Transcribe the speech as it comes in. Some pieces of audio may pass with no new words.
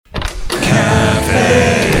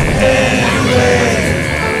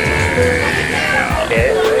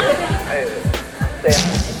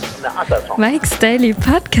Mike's Daily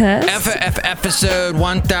Podcast. Episode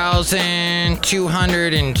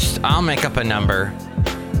 1200 and I'll make up a number.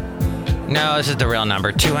 No, this is the real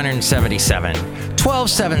number. 277.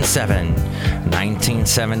 1277.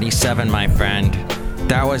 1977, my friend.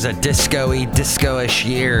 That was a disco-ish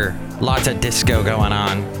year. Lots of disco going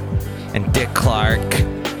on. And Dick Clark.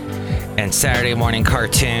 And Saturday morning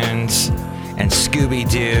cartoons. And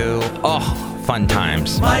Scooby-Doo. Oh, fun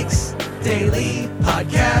times. Mike's Daily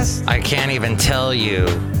Podcast. I can't even tell you.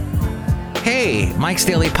 Hey, Mike's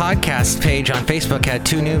Daily Podcast page on Facebook had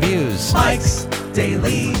 2 new views. Mike's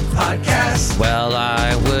Daily Podcast. Well,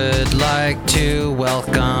 I would like to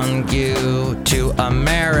welcome you to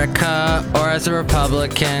America, or as the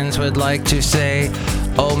Republicans would like to say,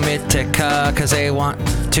 Omitica, because they want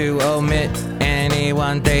to omit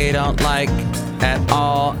anyone they don't like at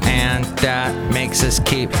all, and that makes us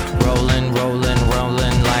keep rolling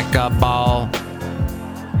like a ball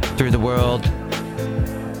through the world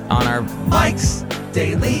on our Mike's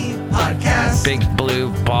Daily Podcast. big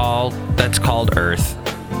blue ball that's called Earth.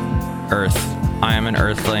 I am an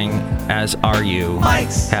Earthling, as are you.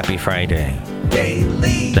 Mike's Happy Friday.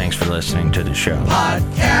 Daily Thanks for listening to the show.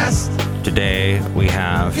 Podcast. Today we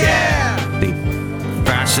have the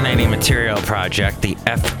Fascinating Material Project, the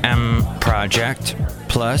FM Project.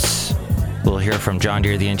 Plus, we'll hear from John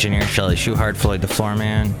Deere the engineer, Shelley Schuhart, Floyd the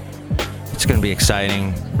floorman. It's going to be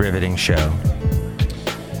exciting, riveting show.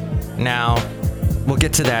 Now, we'll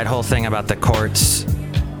get to that whole thing about the courts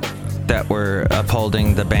that were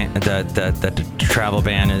upholding the ban, the travel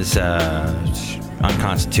ban is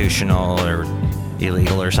unconstitutional or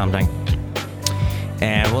illegal or something.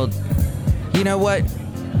 And well, you know what?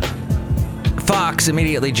 Fox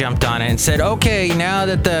immediately jumped on it and said, okay, now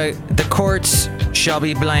that the courts shall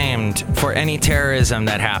be blamed for any terrorism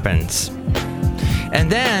that happens.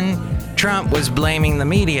 And then Trump was blaming the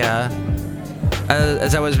media,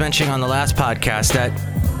 as I was mentioning on the last podcast, that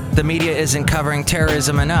the media isn't covering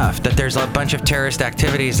terrorism enough, that there's a bunch of terrorist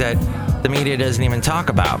activities that the media doesn't even talk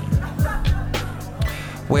about.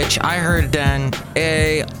 Which I heard then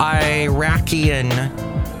a Iraqian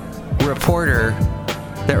reporter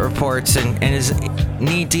that reports and is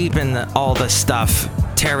knee-deep in all the stuff,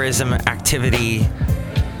 terrorism activity,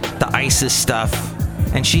 the ISIS stuff,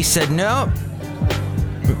 and she said, no,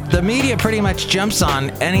 the media pretty much jumps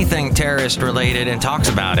on anything terrorist-related and talks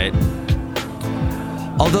about it.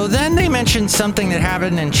 Although then they mentioned something that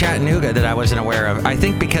happened in Chattanooga that I wasn't aware of. I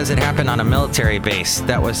think because it happened on a military base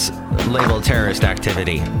that was labeled terrorist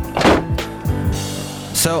activity.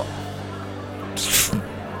 So,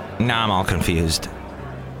 now I'm all confused.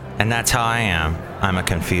 And that's how I am. I'm a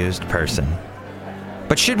confused person.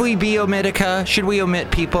 But should we be Omitica? Should we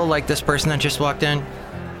omit people like this person that just walked in?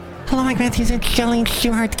 Hello, Mike Matthews. It's Shelley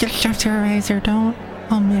Schuhart. Get stuff to eraser. Don't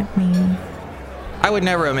omit me. I would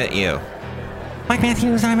never omit you. Mike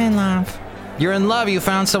Matthews, I'm in love. You're in love. You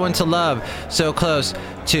found someone to love so close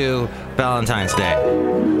to Valentine's Day.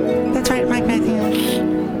 That's right, Mike Matthews.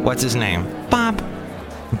 What's his name? Bob.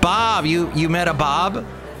 Bob. You met a Bob?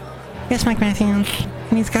 Yes, Mike Matthews.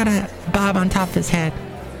 And he's got a bob on top of his head.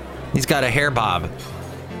 He's got a hair bob.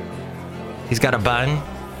 He's got a bun.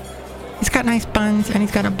 He's got nice buns, and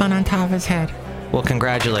he's got a bun on top of his head. Well,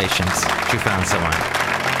 congratulations. You found someone.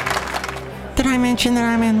 Did I mention that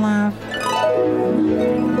I'm in love?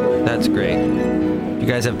 That's great. You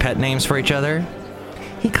guys have pet names for each other?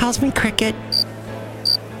 He calls me Cricket,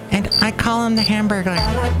 and I call him the Hamburger.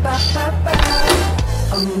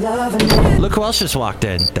 Look who else just walked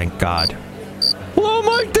in. Thank God. Hello,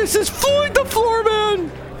 Mike. This is Floyd the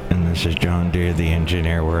floorman. And this is John Deere the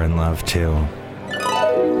engineer. We're in love, too.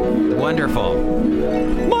 Wonderful.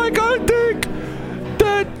 Mike, I think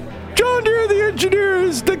that John Deere the engineer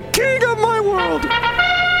is the king of my world.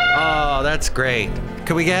 Oh, that's great.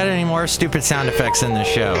 Could we get any more stupid sound effects in this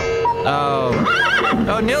show?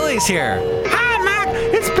 Oh, Nilly's here. Hi, Mike.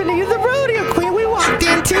 It's Benny the Rodeo Queen. We walked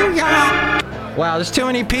in too, y'all. Wow, there's too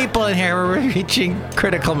many people in here. We're reaching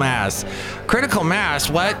critical mass. Critical mass?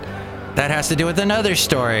 What? That has to do with another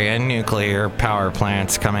story, and nuclear power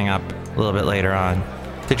plants coming up a little bit later on.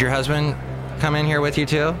 Did your husband come in here with you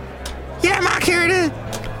too? Yeah, Mike, here it is.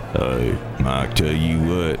 Mike, tell you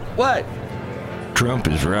what. What? Trump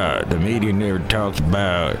is right. The media never talks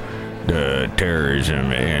about the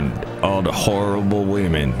terrorism and all the horrible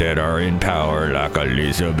women that are in power, like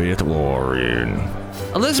Elizabeth Warren.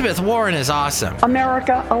 Elizabeth Warren is awesome.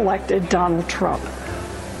 America elected Donald Trump.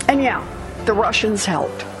 And yeah, the Russians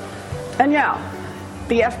helped. And yeah,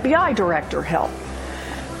 the FBI director helped.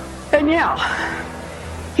 And yeah,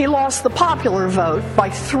 he lost the popular vote by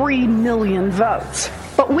 3 million votes.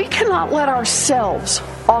 But we cannot let ourselves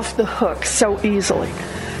off the hook so easily.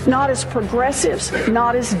 Not as progressives,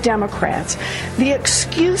 not as Democrats. The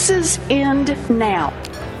excuses end now.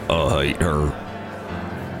 I hate her.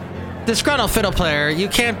 Disgruntled fiddle player, you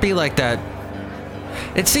can't be like that.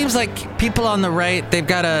 It seems like people on the right, they've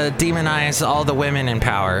got to demonize all the women in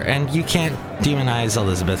power, and you can't demonize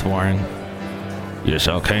Elizabeth Warren. Yes,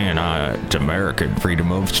 I can. It's American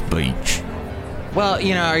freedom of speech. Well, are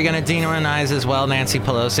you going to demonize as well Nancy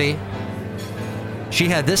Pelosi? She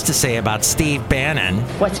had this to say about Steve Bannon.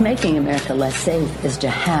 What's making America less safe is to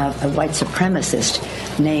have a white supremacist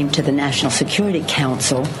named to the National Security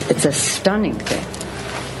Council. It's a stunning thing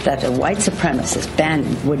that a white supremacist,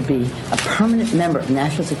 Bannon, would be a permanent member of the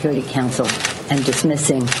National Security Council and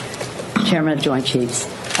dismissing Chairman of Joint Chiefs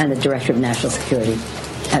and the Director of National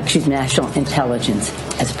Intelligence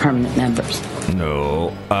as permanent members.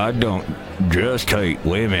 No, I don't just hate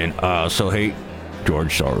women. I also hate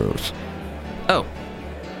George Soros. Oh,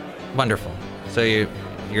 wonderful. So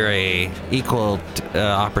you're a equal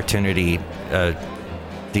opportunity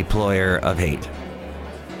deployer of hate,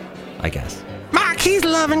 I guess. Mark, he's a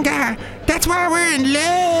loving guy. That's why we're in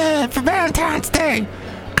love for Valentine's Day.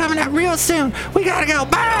 Coming up real soon. We gotta go.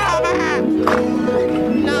 Bye, bye.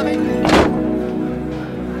 Love it.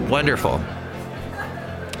 Wonderful.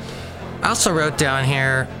 I also wrote down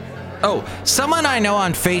here, someone I know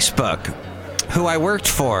on Facebook who I worked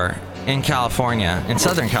for in California, in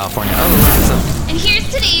Southern California. And here's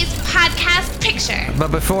today's podcast picture.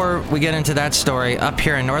 But before we get into that story, up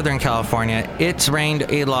here in Northern California, it's rained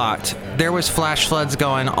a lot. There was flash floods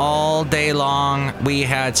going all day long. We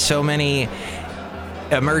had so many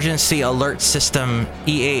emergency alert system,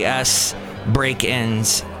 EAS,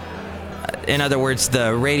 break-ins. In other words,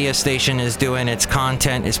 the radio station is doing its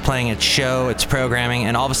content, is playing its show, its programming,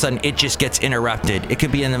 and all of a sudden it just gets interrupted. It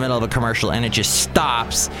could be in the middle of a commercial and it just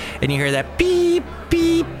stops, and you hear that beep,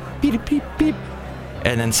 beep, beep, beep, beep.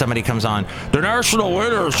 And then somebody comes on. The National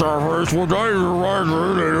Weather Service will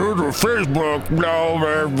Facebook,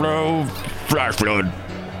 no, flash flood.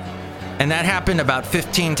 And that happened about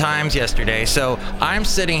 15 times yesterday. So I'm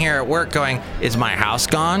sitting here at work going, is my house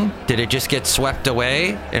gone? Did it just get swept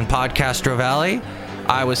away in Podcastro Valley?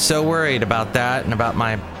 I was so worried about that and about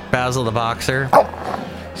my Basil the Boxer.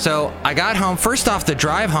 So I got home. First off, the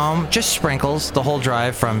drive home, just sprinkles, the whole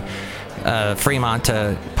drive from Fremont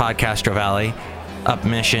to Podcastro Valley, up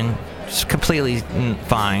Mission, just completely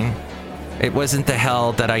fine. It wasn't the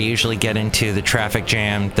hell that I usually get into, the traffic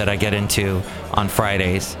jam that I get into on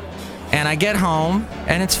Fridays. And I get home,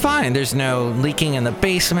 and it's fine. There's no leaking in the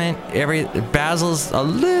basement. Basil's is a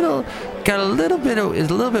little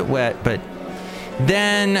bit wet, but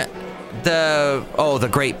then the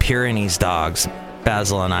Great Pyrenees dogs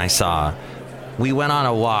Basil and I saw. We went on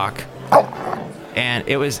a walk, and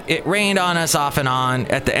it rained on us off and on.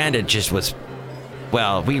 At the end, it just was,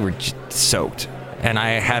 we were just soaked. And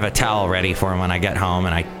I have a towel ready for him when I get home,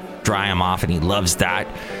 and I dry him off, and he loves that.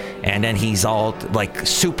 And then he's all like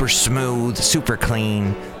super smooth, super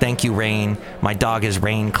clean. Thank you, Rain. My dog is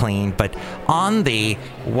Rain clean. But on the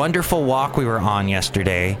wonderful walk we were on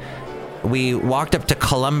yesterday, we walked up to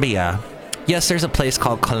Columbia. Yes, there's a place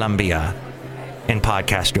called Columbia in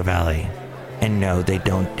Podcastro Valley. And no, they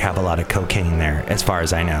don't have a lot of cocaine there, as far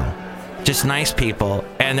as I know. Just nice people.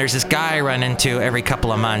 And there's this guy I run into every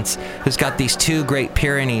couple of months who's got these two Great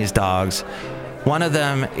Pyrenees dogs. One of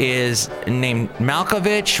them is named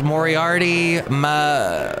Malkovich, Moriarty,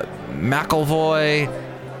 McElvoy.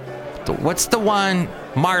 What's the one?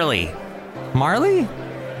 Marley?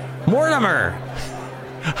 Mortimer.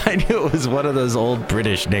 I knew it was one of those old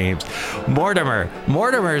British names.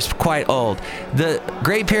 Mortimer's quite old. The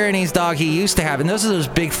Great Pyrenees dog he used to have, and those are those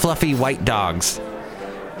big fluffy white dogs.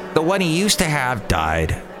 The one he used to have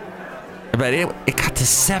died. But it got to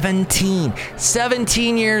 17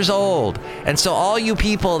 years old. And so all you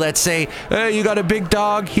people that say, hey, you got a big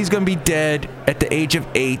dog, he's going to be dead at the age of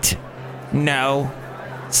 8. No.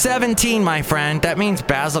 17, my friend. That means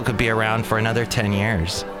Basil could be around for another 10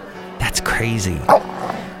 years. That's crazy.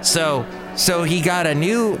 So he got a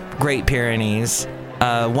new Great Pyrenees,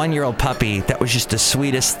 1-year-old puppy that was just the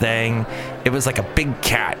sweetest thing. It was like a big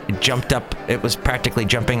cat. It jumped up. It was practically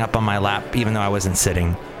jumping up on my lap, even though I wasn't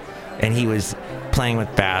sitting. And he was playing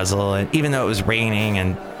with Basil, and even though it was raining,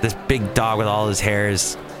 and this big dog with all his hair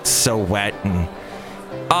is so wet, and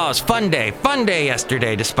it was fun day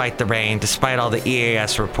yesterday, despite the rain, despite all the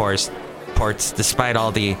EAS reports, despite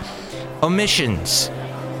all the omissions.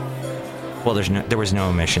 Well, there was no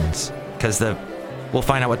omissions, because we'll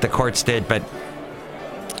find out what the courts did, but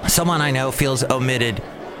someone I know feels omitted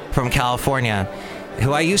from California.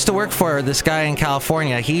 who I used to work for, this guy in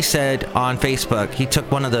California, he said on Facebook, he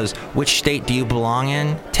took one of those "which state do you belong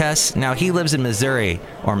in" tests. Now, he lives in Missouri,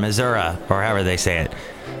 or Missouri, or however they say it,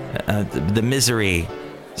 the Missouri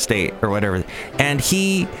state, or whatever. And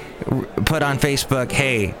he put on Facebook,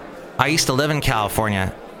 "Hey, I used to live in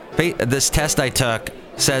California. This test I took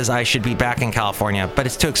says I should be back in California, but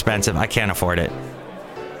it's too expensive. I can't afford it."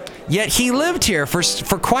 Yet he lived here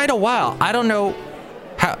for quite a while. I don't know.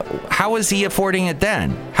 How was he affording it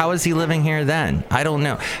then? How is he living here then? I don't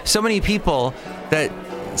know. So many people that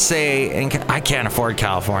say, I can't afford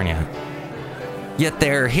California, yet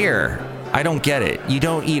they're here. I don't get it. You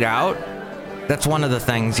don't eat out? That's one of the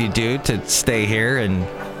things you do to stay here, and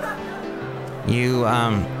you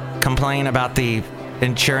complain about the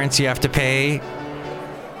insurance you have to pay,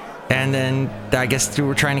 and then I guess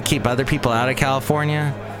we're trying to keep other people out of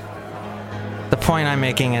California. The point I'm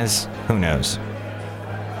making is, who knows?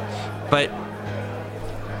 But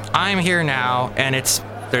I'm here now, and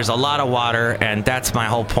there's a lot of water, and that's my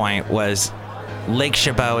whole point, was Lake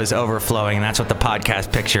Chabot is overflowing, and that's what the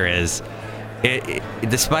podcast picture is.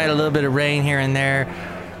 Despite a little bit of rain here and there,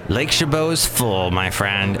 Lake Chabot is full, my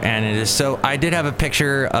friend, and it is so... I did have a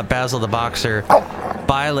picture of Basil the Boxer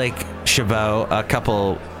by Lake Chabot a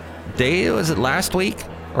couple days, was it last week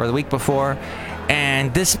or the week before?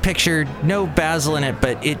 And this picture, no Basil in it,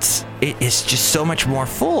 but it's just so much more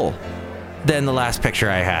full than the last picture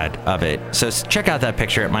I had of it. So check out that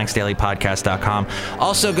picture at mikesdailypodcast.com.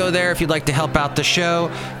 Also go there if you'd like to help out the show.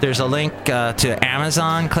 There's a link to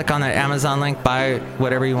Amazon. Click on that Amazon link, buy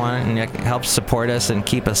whatever you want, and it helps support us and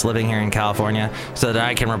keep us living here in California so that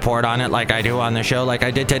I can report on it like I do on the show, like I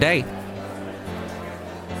did today.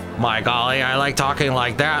 My golly, I like talking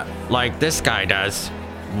like that, like this guy does.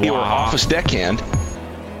 You're an office deckhand.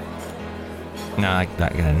 No,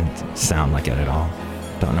 that didn't sound like it at all.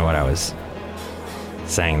 Don't know what I was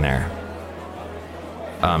saying there.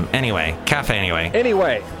 Anyway, cafe anyway.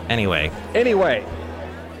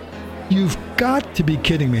 You've got to be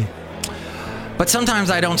kidding me. But sometimes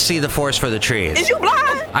I don't see the forest for the trees. Is you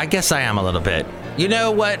blind? I guess I am a little bit. You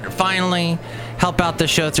know what? Finally, help out the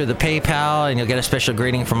show through the PayPal, and you'll get a special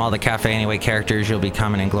greeting from all the Cafe Anyway characters. You'll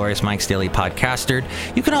become an inglorious Mike's Daily Podcaster.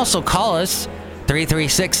 You can also call us.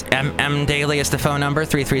 336-MM Daily is the phone number.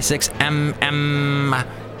 336-MM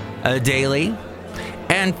Daily.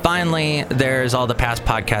 And finally, there's all the past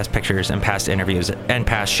podcast pictures and past interviews and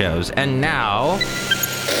past shows. And now...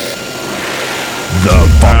 The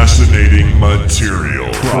Fascinating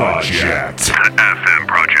Material Project. FM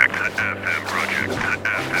Project.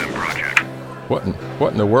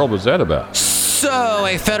 What in the world was that about? So,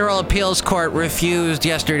 a federal appeals court refused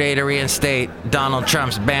yesterday to reinstate Donald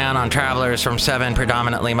Trump's ban on travelers from 7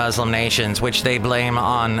 predominantly Muslim nations, which they blame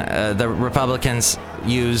on the Republicans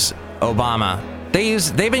use Obama.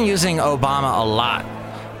 They've been using Obama a lot.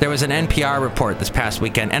 There was an NPR report this past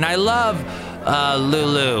weekend, and I love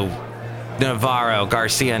Lulu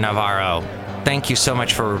Garcia Navarro. Thank you so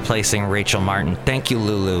much for replacing Rachel Martin. Thank you,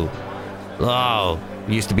 Lulu. Oh,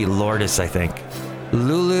 it used to be Lourdes, I think.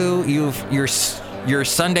 Lulu, your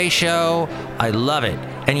Sunday show, I love it.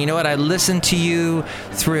 And you know what? I listen to you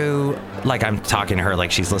through, like I'm talking to her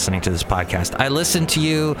like she's listening to this podcast. I listen to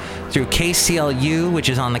you through KCLU, which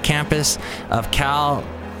is on the campus of Cal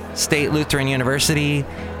State Lutheran University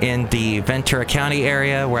in the Ventura County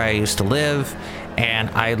area where I used to live. And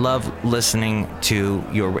I love listening to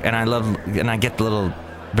and I get the little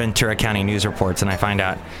Ventura County news reports, and I find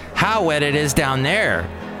out how wet it is down there.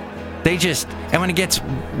 And when it gets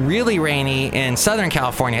really rainy in Southern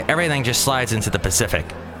California, everything just slides into the Pacific.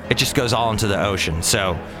 It just goes all into the ocean.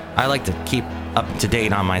 So I like to keep up to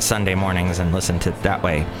date on my Sunday mornings and listen to it that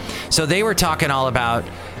way. So they were talking all about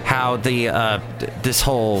how this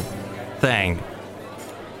whole thing,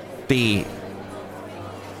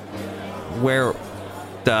 where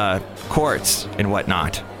the courts and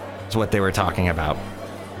whatnot is what they were talking about.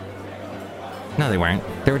 No, they weren't.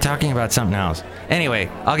 They were talking about something else. Anyway,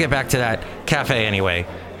 I'll get back to that cafe anyway.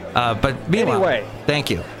 But meanwhile, thank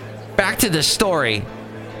you. Back to the story,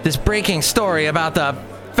 this breaking story about the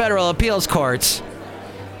federal appeals courts.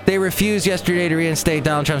 They refused yesterday to reinstate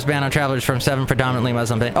Donald Trump's ban on travelers from 7 predominantly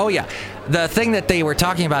Muslim. Oh yeah, the thing that they were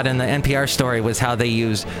talking about in the NPR story was how they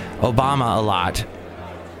use Obama a lot.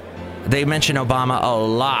 They mention Obama a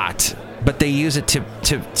lot, but they use it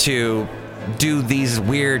to do these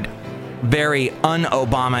weird, very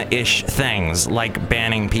un-Obama-ish things, like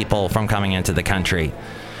banning people from coming into the country.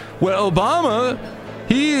 Well, Obama,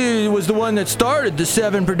 he was the one that started the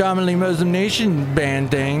 7 predominantly Muslim nation ban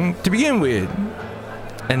thing to begin with.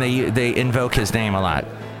 And they invoke his name a lot.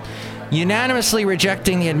 unanimously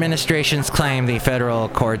rejecting the administration's claim, the federal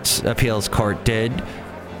appeals court did,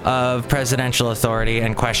 of presidential authority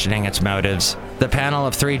and questioning its motives. The panel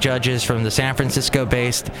of 3 judges from the San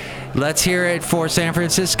Francisco-based, let's hear it for San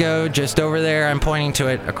Francisco, just over there, I'm pointing to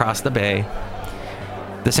it across the bay.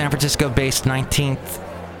 The San Francisco-based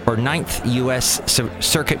 9th U.S.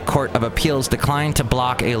 Circuit Court of Appeals declined to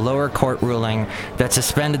block a lower court ruling that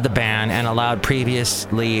suspended the ban and allowed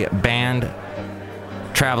previously banned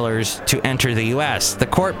travelers to enter the U.S. The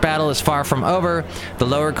court battle is far from over. The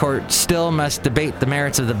lower court still must debate the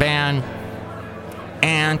merits of the ban,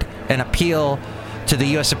 and an appeal to the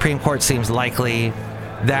U.S. Supreme Court seems likely.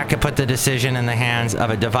 That could put the decision in the hands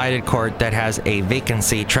of a divided court that has a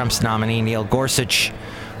vacancy. Trump's nominee, Neil Gorsuch,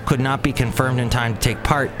 could not be confirmed in time to take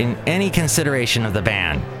part in any consideration of the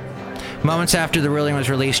ban. Moments after the ruling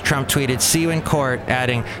was released, Trump tweeted, "See you in court,"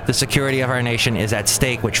 adding, "The security of our nation is at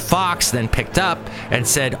stake," which Fox then picked up and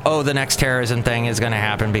said, "Oh, the next terrorism thing is going to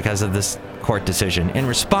happen because of this court decision." In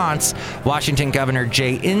response, Washington Governor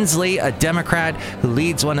Jay Inslee, a Democrat who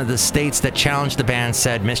leads one of the states that challenged the ban,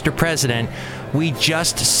 said, "Mr. President, we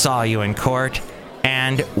just saw you in court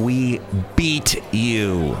and we beat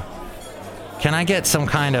you." Can I get some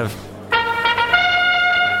kind of...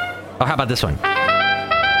 Oh, how about this one?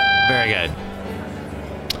 Very good.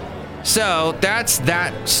 So that's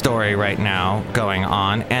that story right now going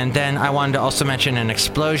on. And then I wanted to also mention an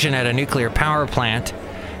explosion at a nuclear power plant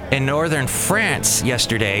in northern France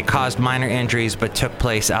yesterday caused minor injuries but took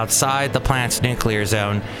place outside the plant's nuclear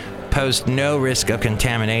zone, posed no risk of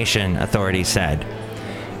contamination, authorities said.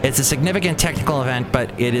 It's a significant technical event,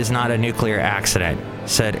 but it is not a nuclear accident,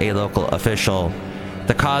 said a local official.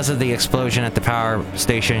 The cause of the explosion at the power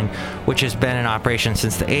station, which has been in operation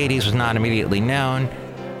since the 80s, was not immediately known.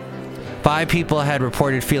 5 people had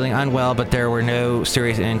reported feeling unwell, but there were no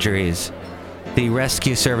serious injuries. The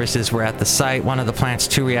rescue services were at the site. One of the plant's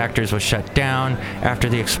 2 reactors was shut down. After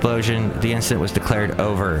the explosion, the incident was declared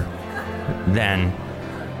over. Then,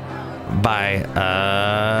 by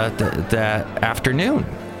that afternoon,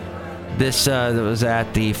 this was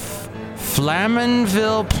at the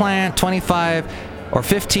Flamanville plant, 25 or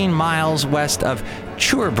 15 miles west of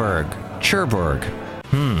Cherbourg.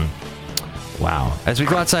 Wow. As we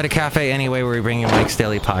go outside a cafe anyway, where we bring you Mike's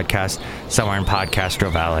Daily Podcast, somewhere in Podcastro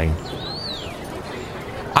Valley.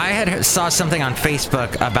 I saw something on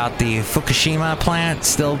Facebook about the Fukushima plant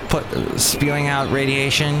still spewing out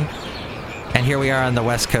radiation. And here we are on the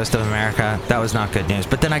west coast of America. That was not good news.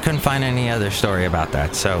 But then I couldn't find any other story about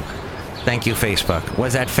that. So thank you, Facebook.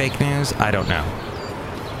 Was that fake news? I don't know.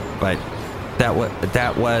 But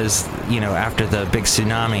that was, after the big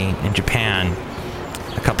tsunami in Japan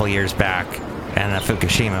a couple years back and the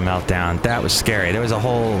Fukushima meltdown. That was scary. There was a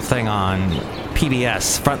whole thing on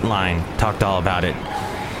PBS, Frontline, talked all about it.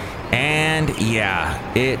 And yeah,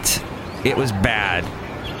 it was bad.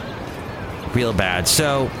 Real bad.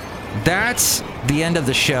 So that's the end of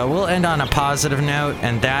the show. We'll end on a positive note,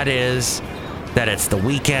 and that is that it's the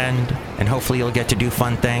weekend, and hopefully you'll get to do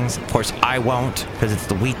fun things. Of course, I won't, because it's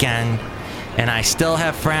the weekend, and I still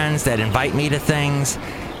have friends that invite me to things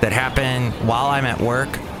that happen while I'm at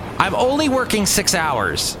work. I'm only working 6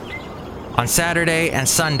 hours on Saturday and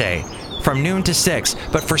Sunday from noon to 6,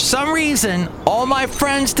 but for some reason, all my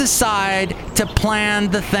friends decide to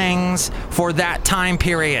plan the things for that time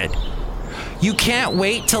period. You can't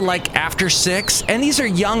wait till after 6, and these are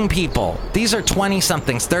young people. These are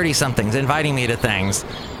 20-somethings, 30-somethings inviting me to things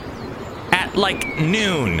at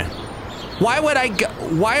noon. Why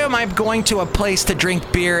am I going to a place to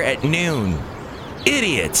drink beer at noon?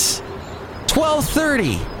 Idiots.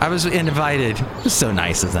 12:30. I was invited. It was so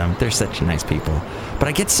nice of them. They're such nice people. But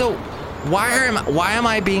I get so... Why am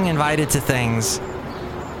I being invited to things?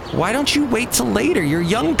 Why don't you wait till later? You're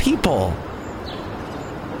young people.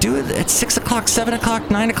 Do it at 6 o'clock, 7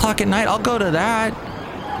 o'clock, 9 o'clock at night. I'll go to that.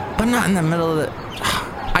 But not in the middle of the...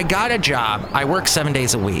 I got a job. I work 7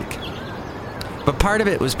 days a week. But part of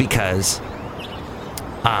it was because...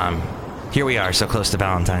 here we are, so close to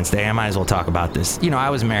Valentine's Day. I might as well talk about this. I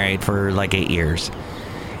was married for 8 years.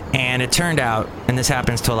 And it turned out, and this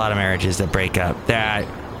happens to a lot of marriages that break up, that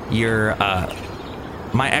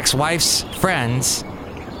my ex-wife's friends,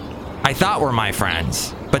 I thought were my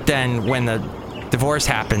friends. But then when the divorce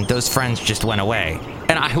happened, those friends just went away.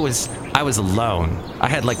 And I was alone. I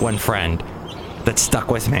had one friend that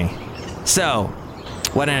stuck with me. So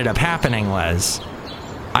what ended up happening was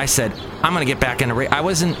I said, I'm going to get back into radio. I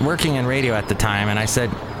wasn't working in radio at the time, and I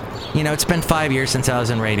said, it's been 5 years since I was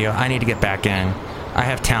in radio. I need to get back in. I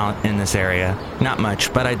have talent in this area. Not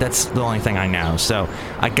much, but that's the only thing I know. So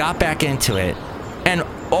I got back into it. And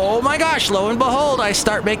oh my gosh, lo and behold, I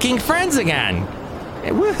start making friends again.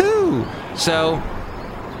 Woohoo! So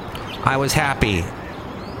I was happy.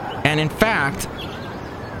 And in fact,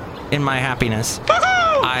 in my happiness,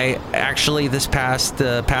 I actually,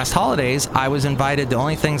 the past holidays, I was invited. The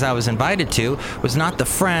only things I was invited to was not the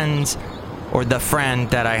friends or the friend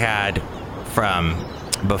that I had from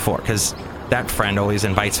before, because that friend always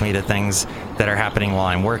invites me to things that are happening while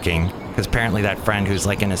I'm working, because apparently that friend who's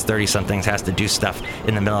like in his 30-somethings has to do stuff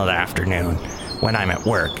in the middle of the afternoon when I'm at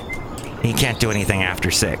work. He can't do anything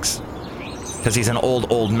after 6, because he's an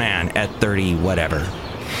old man at 30 whatever.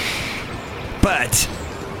 But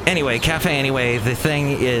anyway, Cafe Anyway, the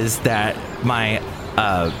thing is that my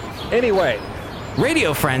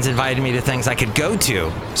radio friends invited me to things I could go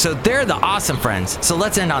to. So they're the awesome friends. So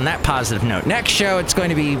let's end on that positive note. Next show, it's going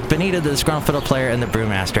to be Benita, the Disgruntled Fiddle Player, and the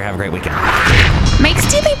Brewmaster. Have a great weekend. Mike's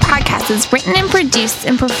Daily Podcast is written and produced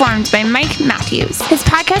and performed by Mike Matthews. His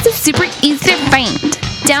podcast is super easy to find.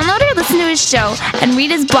 Download or listen to his show and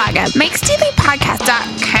read his blog at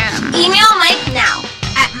mikesdailypodcast.com. Email Mike now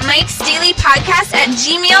at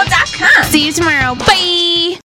mikesdailypodcast@gmail.com. See you tomorrow. Bye!